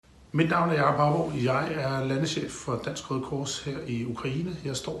Mit navn er Jakob. Jeg er landeschef for Dansk Røde Kors her i Ukraine.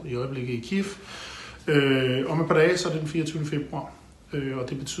 Jeg står i øjeblikket i Kiev. Om et par dage så er det den 24. februar. Og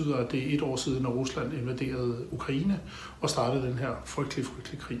det betyder, at det er 1 år siden, at Rusland invaderede Ukraine og startede den her frygtelige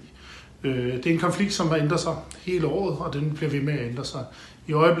krig. Det er en konflikt, som har ændret sig hele året, og den bliver ved med at ændre sig.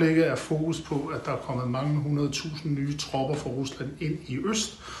 I øjeblikket er fokus på, at der er kommet mange 100.000 nye tropper fra Rusland ind i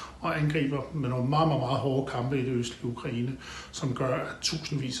øst og angriber med nogle meget hårde kampe i det østlige Ukraine, som gør, at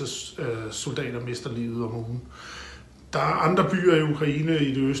tusindvis af soldater mister livet om ugen. Der er andre byer i Ukraine,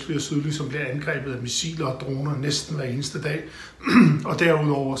 i det østlige og sydlige, som bliver angrebet af missiler og droner næsten hver eneste dag. Og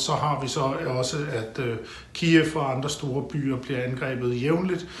derudover så har vi så også, at Kiev og andre store byer bliver angrebet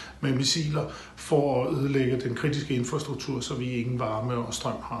jævnligt med missiler for at ødelægge den kritiske infrastruktur, så vi ingen varme og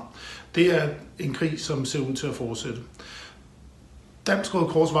strøm har. Det er en krig, som ser ud til at fortsætte. Dansk Røde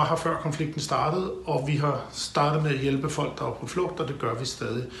Kors var her før konflikten startede, og vi har startet med at hjælpe folk, der er på flugt, og det gør vi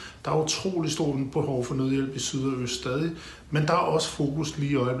stadig. Der er utrolig stort behov for nødhjælp i syd og øst stadig, men der er også fokus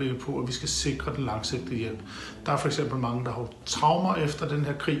lige i øjeblikket på, at vi skal sikre den langsigtede hjælp. Der er for eksempel mange, der har traumer efter den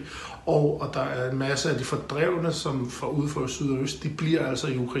her krig, og der er en masse af de fordrevne, som fra ude for syd og øst, de bliver altså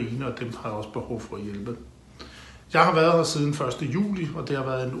i Ukraine, og dem har også behov for at hjælpe. Jeg har været her siden 1. juli, og det har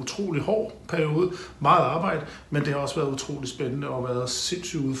været en utrolig hård periode, meget arbejde, men det har også været utrolig spændende og været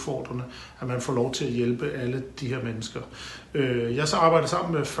sindssygt udfordrende, at man får lov til at hjælpe alle de her mennesker. Jeg så arbejder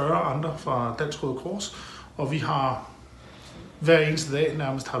sammen med 40 andre fra Dansk Røde Kors, og vi har hver eneste dag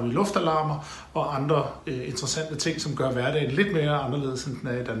nærmest har vi luftalarmer og andre interessante ting, som gør hverdagen lidt mere anderledes, end den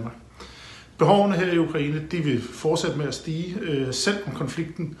er i Danmark. Behovene her i Ukraine, de vil fortsætte med at stige. Selv om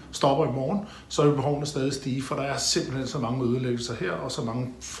konflikten stopper i morgen, så vil behovene stadig stige, for der er simpelthen så mange ødelæggelser her, og så mange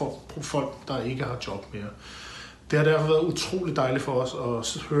folk, der ikke har job mere. Det har derfor været utrolig dejligt for os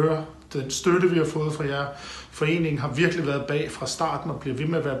at høre den støtte, vi har fået fra jer. Foreningen har virkelig været bag fra starten og bliver ved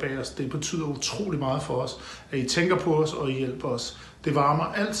med at være bag os. Det betyder utrolig meget for os, at I tænker på os og I hjælper os. Det varmer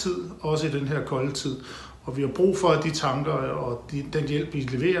altid, også i den her kolde tid. Og vi har brug for, at de tanker og den hjælp, vi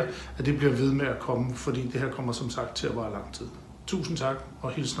leverer, at det bliver ved med at komme, fordi det her kommer som sagt til at vare lang tid. Tusind tak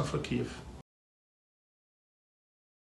og hilsner fra Kiev.